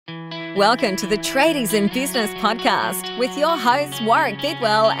Welcome to the Tradies in Business podcast with your hosts Warwick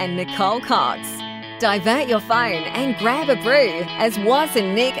Bidwell and Nicole Cox. Divert your phone and grab a brew as Waz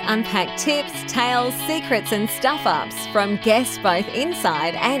and Nick unpack tips, tales, secrets and stuff-ups from guests both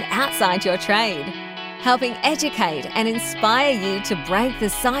inside and outside your trade, helping educate and inspire you to break the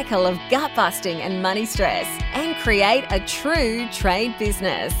cycle of gut-busting and money stress and create a true trade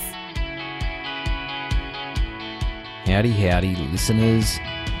business. Howdy, listeners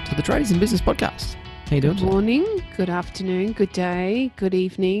to the Tradies in Business podcast. How you doing Good morning, good afternoon, good day, good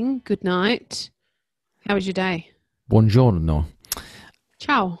evening, good night. How was your day? Buongiorno.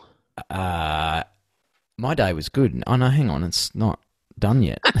 Ciao. My day was good. Oh, no, hang on. It's not done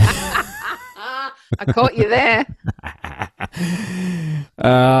yet. I caught you there.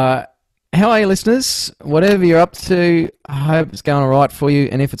 How are you, listeners? Whatever you're up to, I hope it's going all right for you.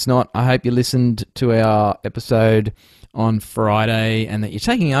 And if it's not, I hope you listened to our episode on Friday and that you're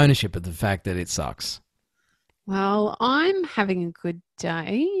taking ownership of the fact that it sucks. Well, I'm having a good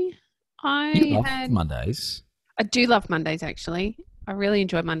day. You love Mondays. I do love Mondays, actually. I really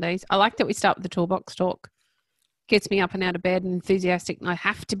enjoy Mondays. I like that we start with the toolbox talk. Gets me up and out of bed and enthusiastic, and I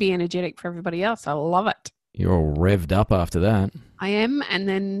have to be energetic for everybody else. I love it. You're all revved up after that. I am, and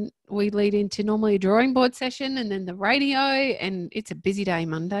then we lead into normally a drawing board session and then the radio, and it's a busy day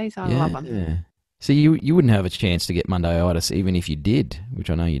Mondays. I love them. So you wouldn't have a chance to get Mondayitis even if you did, which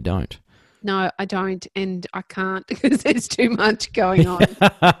I know you don't. No, I don't, and I can't because there's too much going on.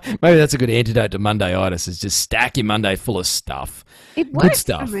 Maybe that's a good antidote to Mondayitis, is just stack your Monday full of stuff. It Good works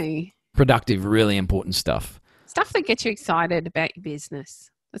stuff. for me. Productive, really important stuff. Stuff that gets you excited about your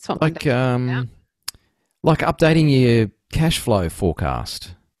business. That's what Like Monday's about. like updating your cash flow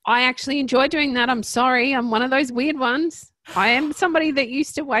forecast. I actually enjoy doing that. I'm sorry. I'm one of those weird ones. I am somebody that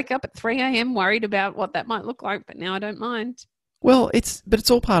used to wake up at 3 a.m. worried about what that might look like, but now I don't mind. Well, it's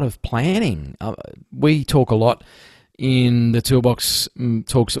all part of planning. We talk a lot in the toolbox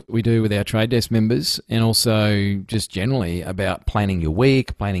talks that we do with our trade desk members, and also just generally about planning your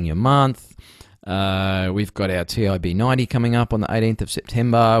week, planning your month. We've got our TIB158 coming up on the 18th of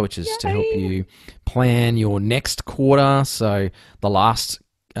September, which is to help you plan your next quarter. So the last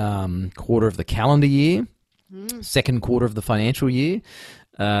quarter of the calendar year, second quarter of the financial year.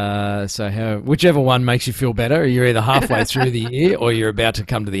 Whichever one makes you feel better, you're either halfway through the year or you're about to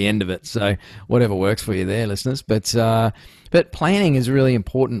come to the end of it. So whatever works for you there, listeners. But planning is a really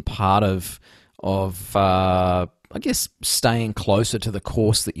important part of I guess staying closer to the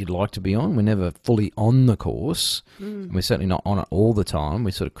course that you'd like to be on. We're never fully on the course. And we're certainly not on it all the time.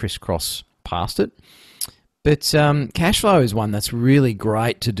 We sort of crisscross past it. But cash flow is one that's really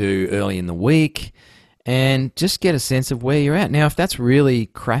great to do early in the week and just get a sense of where you're at. Now, if that's really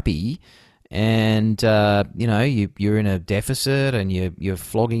crappy and you're in a deficit and you're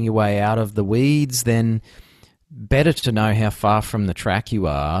flogging your way out of the weeds, then better to know how far from the track you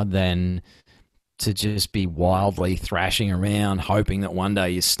are than to just be wildly thrashing around hoping that one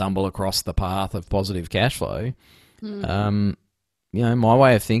day you stumble across the path of positive cash flow. My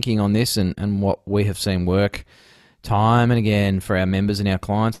way of thinking on this and what we have seen work time and again for our members and our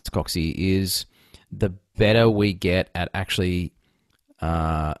clients, Coxie, is the better we get at actually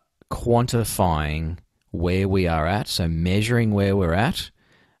quantifying where we are at, so measuring where we're at,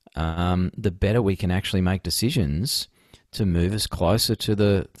 the better we can actually make decisions to move us closer to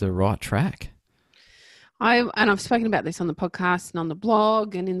the right track. I've spoken about this on the podcast and on the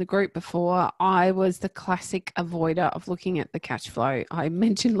blog and in the group before. I was the classic avoider of looking at the cash flow. I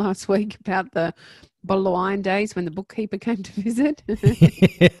mentioned last week about the blind days when the bookkeeper came to visit.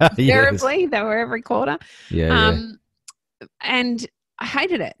 Terribly, they were every quarter. And I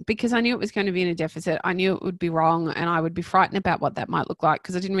hated it because I knew it was going to be in a deficit. I knew it would be wrong and I would be frightened about what that might look like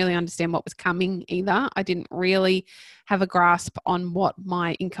because I didn't really understand what was coming either. I didn't really have a grasp on what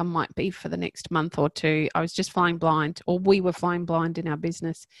my income might be for the next month or two. I was just flying blind, or we were flying blind in our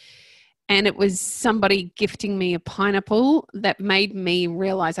business. And it was somebody gifting me a pineapple that made me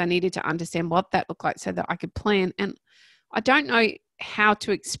realize I needed to understand what that looked like so that I could plan. And I don't know how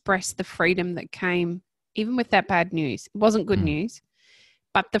to express the freedom that came even with that bad news. It wasn't good news.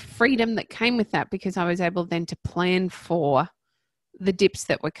 But the freedom that came with that, because I was able then to plan for the dips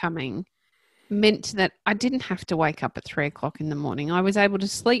that were coming, meant that I didn't have to wake up at 3 o'clock in the morning. I was able to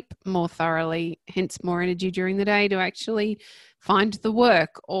sleep more thoroughly, hence more energy during the day to actually find the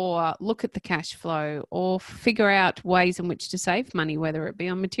work or look at the cash flow or figure out ways in which to save money, whether it be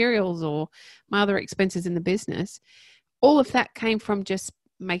on materials or my other expenses in the business. All of that came from just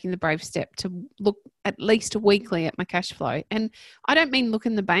making the brave step to look at least weekly at my cash flow. And I don't mean look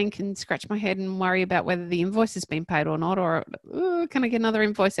in the bank and scratch my head and worry about whether the invoice has been paid or not, or can I get another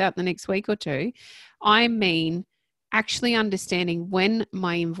invoice out in the next week or two. I mean actually understanding when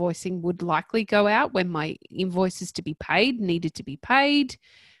my invoicing would likely go out, when my invoices to be paid needed to be paid,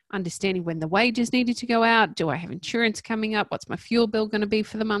 understanding when the wages needed to go out. Do I have insurance coming up? What's my fuel bill going to be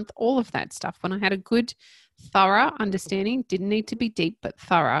for the month? All of that stuff. When I had a good, thorough understanding, didn't need to be deep, but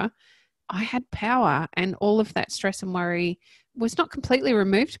thorough, I had power, and all of that stress and worry was not completely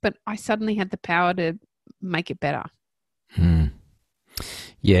removed, but I suddenly had the power to make it better.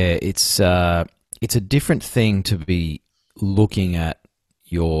 Yeah, it's a different thing to be looking at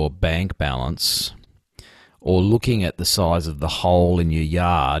your bank balance or looking at the size of the hole in your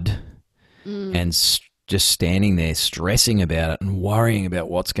yard and just standing there stressing about it and worrying about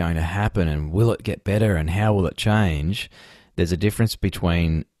what's going to happen and will it get better and how will it change. There's a difference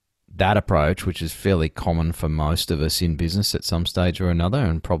between that approach, which is fairly common for most of us in business at some stage or another,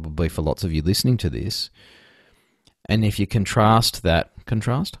 and probably for lots of you listening to this. And if you contrast that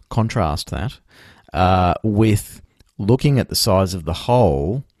with looking at the size of the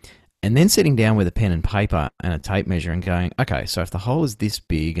hole and then sitting down with a pen and paper and a tape measure and going, okay, so if the hole is this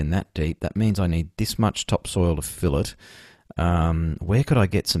big and that deep, that means I need this much topsoil to fill it. Where could I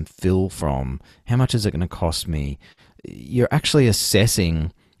get some fill from? How much is it going to cost me? You're actually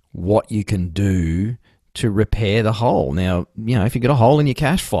assessing what you can do to repair the hole. Now, if you've got a hole in your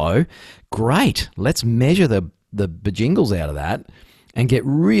cash flow, great. Let's measure the bejingles out of that and get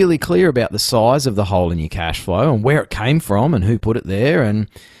really clear about the size of the hole in your cash flow and where it came from and who put it there, and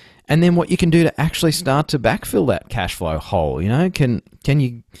then what you can do to actually start to backfill that cash flow hole. Can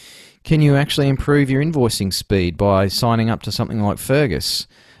you actually improve your invoicing speed by signing up to something like Fergus?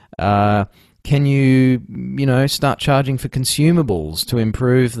 Can you start charging for consumables to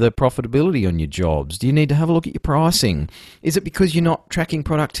improve the profitability on your jobs? Do you need to have a look at your pricing? Is it because you're not tracking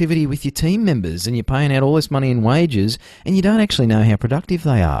productivity with your team members and you're paying out all this money in wages and you don't actually know how productive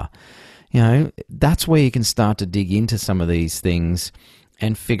they are? That's where you can start to dig into some of these things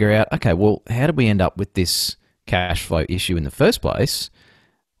and figure out, okay, well, how did we end up with this cash flow issue in the first place?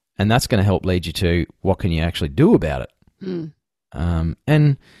 And that's going to help lead you to what can you actually do about it.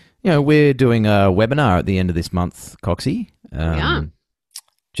 And we're doing a webinar at the end of this month, Coxie.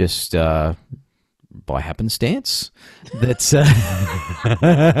 Just by happenstance. That's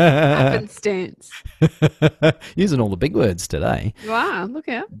happenstance. Using all the big words today. Wow, look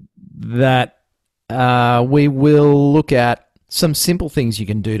out. That we will look at some simple things you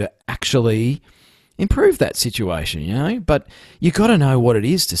can do to actually improve that situation, But you got to know what it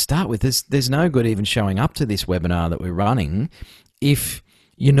is to start with. There's no good even showing up to this webinar that we're running if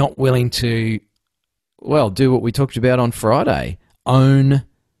you're not willing to, do what we talked about on Friday. Own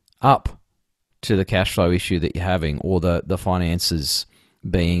up to the cash flow issue that you're having, or the finances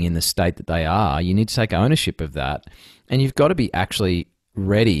being in the state that they are. You need to take ownership of that. And you've got to be actually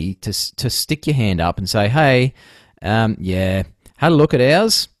ready to stick your hand up and say, hey, had a look at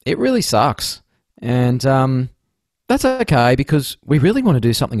ours. It really sucks. And that's okay because we really want to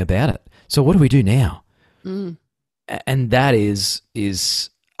do something about it. So what do we do now? And that is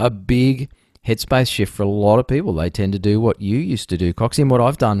a big headspace shift for a lot of people. They tend to do what you used to do, Coxie, and what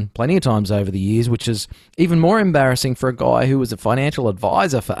I've done plenty of times over the years, which is even more embarrassing for a guy who was a financial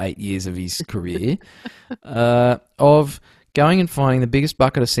advisor for 8 years of his career, of going and finding the biggest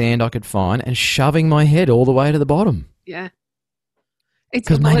bucket of sand I could find and shoving my head all the way to the bottom. Yeah.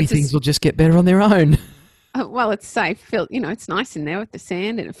 Because maybe things will just get better on their own. Well, it's safe. It's nice in there with the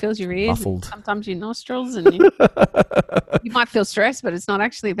sand, and it fills your ears, muffled. And sometimes your nostrils, and you might feel stressed, but it's not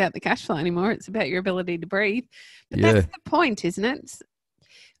actually about the cash flow anymore. It's about your ability to breathe. But that's the point, isn't it?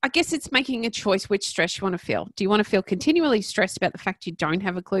 I guess it's making a choice which stress you want to feel. Do you want to feel continually stressed about the fact you don't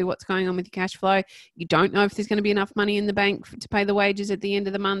have a clue what's going on with your cash flow? You don't know if there's going to be enough money in the bank to pay the wages at the end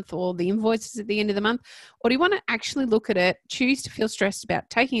of the month or the invoices at the end of the month? Or do you want to actually look at it, choose to feel stressed about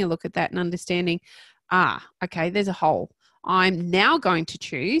taking a look at that and understanding, okay, there's a hole. I'm now going to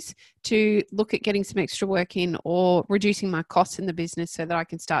choose to look at getting some extra work in or reducing my costs in the business so that I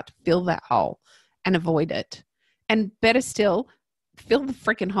can start to fill that hole and avoid it. And better still, fill the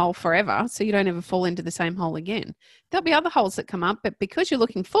freaking hole forever so you don't ever fall into the same hole again. There'll be other holes that come up, but because you're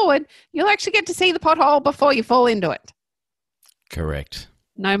looking forward, you'll actually get to see the pothole before you fall into it. Correct.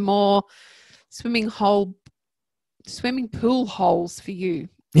 No more swimming pool holes for you,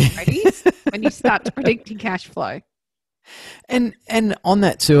 ladies, when you start to predict your cash flow. And on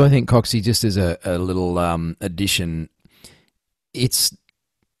that too, I think, Coxie, just as a little addition, it's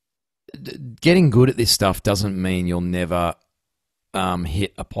getting good at this stuff doesn't mean you'll never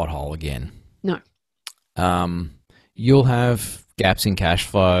hit a pothole again. No. You'll have gaps in cash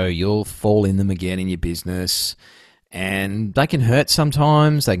flow. You'll fall in them again in your business. And they can hurt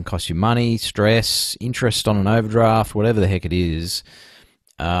sometimes. They can cost you money, stress, interest on an overdraft, whatever the heck it is.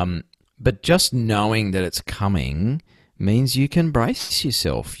 But just knowing that it's coming means you can brace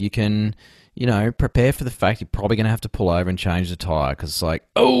yourself. You can, prepare for the fact you're probably going to have to pull over and change the tyre because it's like,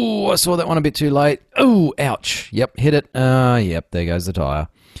 oh, I saw that one a bit too late. Oh, ouch. Yep, hit it. Yep, there goes the tyre.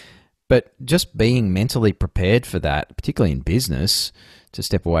 But just being mentally prepared for that, particularly in business, to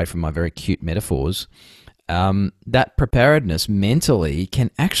step away from my very cute metaphors, that preparedness mentally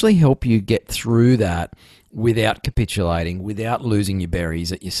can actually help you get through that without capitulating, without losing your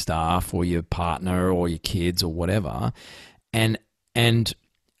berries at your staff or your partner or your kids or whatever, and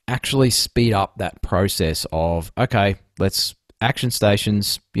actually speed up that process of, okay, let's action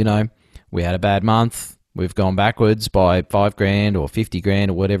stations, we had a bad month, we've gone backwards by $5,000 or $50,000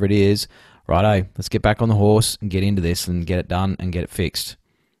 or whatever it is, righto, let's get back on the horse and get into this and get it done and get it fixed.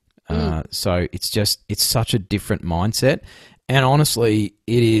 So it's such a different mindset, and honestly,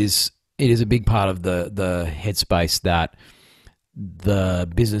 it is a big part of the headspace that the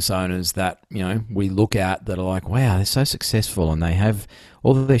business owners that we look at that are like, wow, they're so successful and they have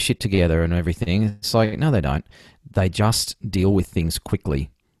all of their shit together and everything. It's like, no, they don't. They just deal with things quickly,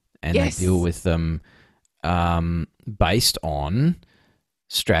 and Yes. they deal with them based on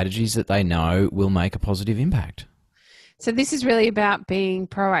strategies that they know will make a positive impact. So this is really about being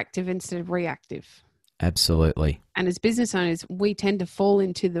proactive instead of reactive. Absolutely. And as business owners, we tend to fall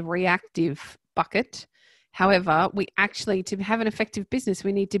into the reactive bucket. However, to have an effective business,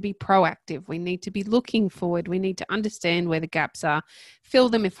 we need to be proactive. We need to be looking forward. We need to understand where the gaps are, fill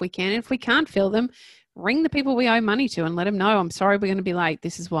them if we can. And if we can't fill them, ring the people we owe money to and let them know, I'm sorry, we're going to be late.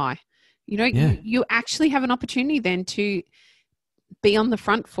 This is why. You actually have an opportunity then to be on the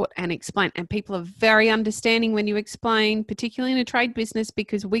front foot and explain. And people are very understanding when you explain, particularly in a trade business,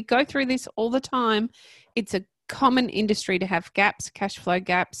 because we go through this all the time. It's a common industry to have gaps, cash flow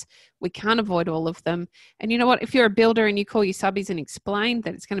gaps. We can't avoid all of them. And you know what? If you're a builder and you call your subbies and explain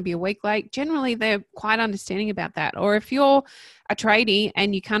that it's going to be a week late, generally they're quite understanding about that. Or if you're a tradie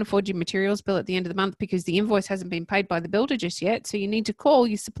and you can't afford your materials bill at the end of the month because the invoice hasn't been paid by the builder just yet, so you need to call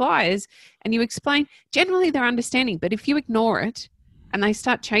your suppliers and you explain, generally they're understanding. But if you ignore it and they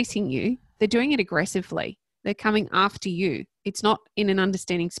start chasing you, they're doing it aggressively. They're coming after you. It's not in an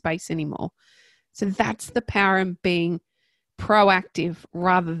understanding space anymore. So that's the power in being proactive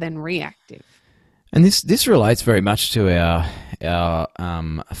rather than reactive. And this relates very much to our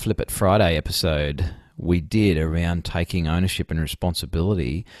Flip It Friday episode we did around taking ownership and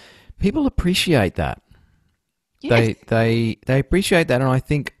responsibility. People appreciate that. Yes. They appreciate that, and I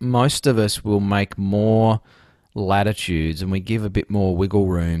think most of us will make more latitudes and we give a bit more wiggle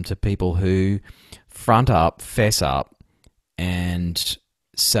room to people who front up, fess up, and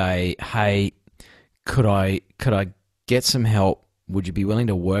say, hey, could I get some help? Would you be willing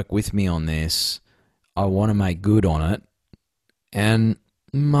to work with me on this? I want to make good on it. And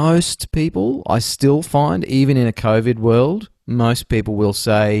most people, I still find, even in a COVID world, most people will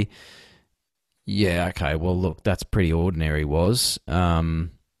say, yeah, okay, well, look, that's pretty ordinary, but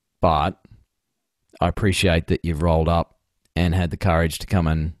I appreciate that you've rolled up and had the courage to come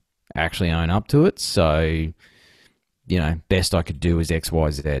and actually own up to it. So, best I could do is X, Y,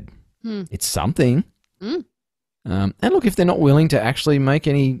 Z. It's something. And look, if they're not willing to actually make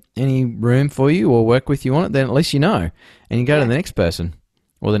any room for you or work with you on it, then at least you know. And you go to the next person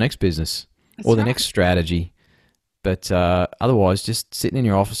or the next business or the next strategy. But otherwise, just sitting in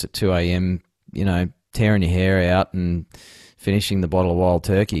your office at 2 a.m., tearing your hair out and finishing the bottle of wild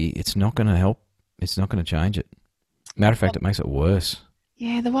turkey, it's not going to help. It's not going to change it. Matter of fact, it makes it worse.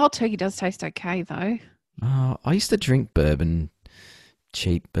 Yeah, the wild turkey does taste okay, though. I used to drink bourbon,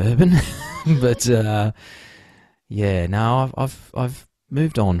 cheap bourbon, but I've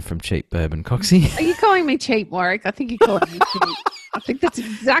moved on from cheap bourbon, Coxie. Are you calling me cheap, Warwick? I think you're calling me cheap. I think that's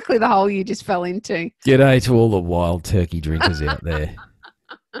exactly the hole you just fell into. G'day to all the wild turkey drinkers out there.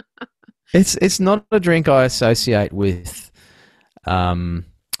 It's not a drink I associate with. I'm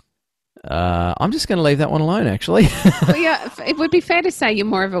just going to leave that one alone, actually. Well, yeah, it would be fair to say you're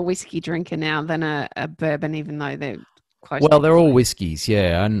more of a whiskey drinker now than a bourbon, even though they're close. Well, they're all whiskies,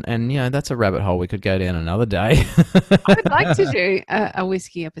 yeah, and that's a rabbit hole we could go down another day. I would like to do a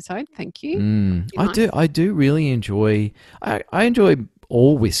whiskey episode. Thank you. I do really enjoy. I enjoy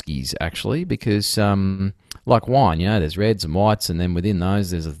all whiskies actually because, like wine, there's reds and whites, and then within those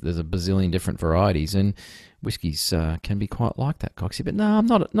there's a bazillion different varieties, and whiskies can be quite like that, Coxie. But no, I'm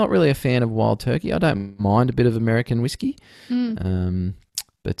not really a fan of wild turkey. I don't mind a bit of American whiskey,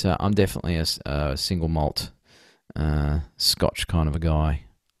 but I'm definitely a single malt Scotch kind of a guy.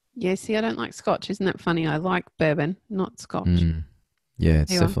 Yeah, see, I don't like Scotch. Isn't that funny? I like bourbon, not Scotch. Yeah,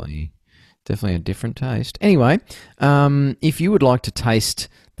 it's definitely a different taste. Anyway, if you would like to taste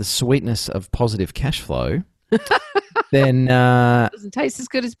the sweetness of positive cash flow, then... It doesn't taste as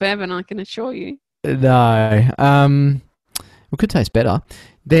good as bourbon, I can assure you. No. It could taste better.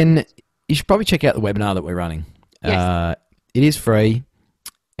 Then you should probably check out the webinar that we're running. Yes. It is free,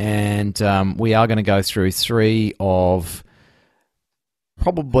 and we are going to go through 3 of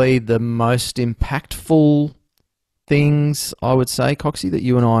probably the most impactful things, I would say, Coxie, that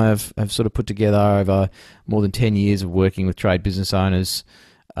you and I have sort of put together over more than 10 years of working with trade business owners.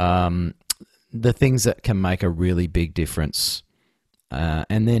 The things that can make a really big difference,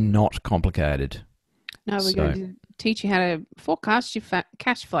 and they're not complicated. No, we're going to teach you how to forecast your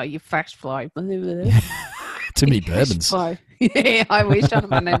cash flow, Too many bourbons. Yeah, I wish on a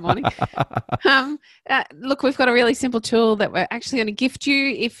Monday morning. Look, we've got a really simple tool that we're actually going to gift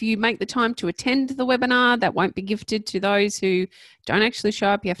you if you make the time to attend the webinar. That won't be gifted to those who don't actually show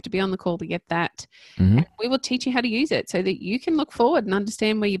up. You have to be on the call to get that. And we will teach you how to use it so that you can look forward and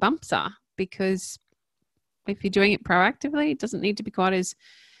understand where your bumps are, because if you're doing it proactively, it doesn't need to be quite as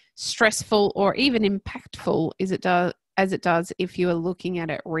stressful or even impactful as it does if you are looking at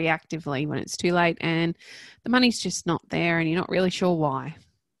it reactively when it's too late and the money's just not there and you're not really sure why.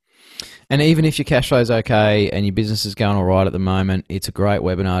 And even if your cash flow is okay and your business is going all right at the moment, it's a great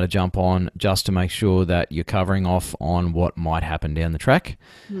webinar to jump on just to make sure that you're covering off on what might happen down the track.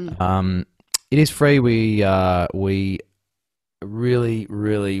 It is free. We really,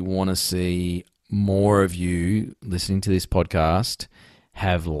 really want to see more of you listening to this podcast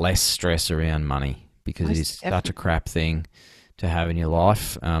have less stress around money, because it is such a crap thing to have in your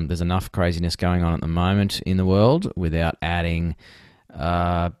life. There's enough craziness going on at the moment in the world without adding,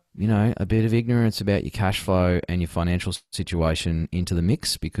 a bit of ignorance about your cash flow and your financial situation into the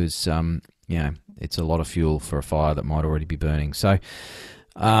mix, because, it's a lot of fuel for a fire that might already be burning. So,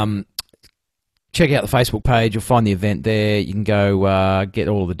 check out the Facebook page. You'll find the event there. You can go get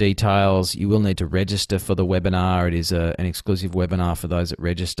all the details. You will need to register for the webinar. It is an exclusive webinar for those that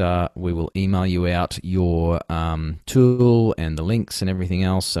register. We will email you out your tool and the links and everything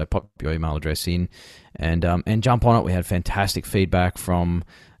else. So pop your email address in and jump on it. We had fantastic feedback from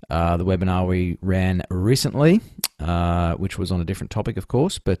the webinar we ran recently, which was on a different topic, of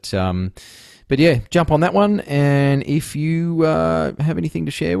course. But yeah, jump on that one, and if you have anything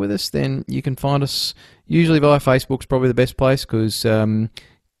to share with us, then you can find us usually via Facebook's probably the best place, because I know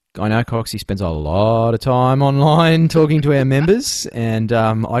Coxie spends a lot of time online talking to our members, and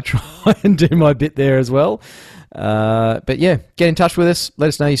I try and do my bit there as well. But yeah, get in touch with us, let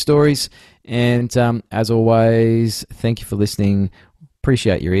us know your stories, and as always, thank you for listening.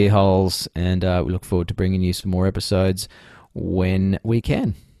 Appreciate your ear holes, and we look forward to bringing you some more episodes when we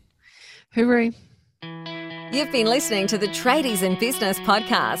can. Hooray. You've been listening to the Tradies in Business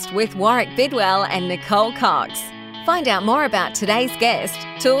podcast with Warwick Bidwell and Nicole Cox. Find out more about today's guest,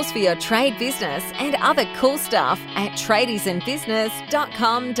 tools for your trade business, and other cool stuff at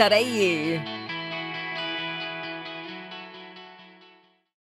tradiesinbusiness.com.au.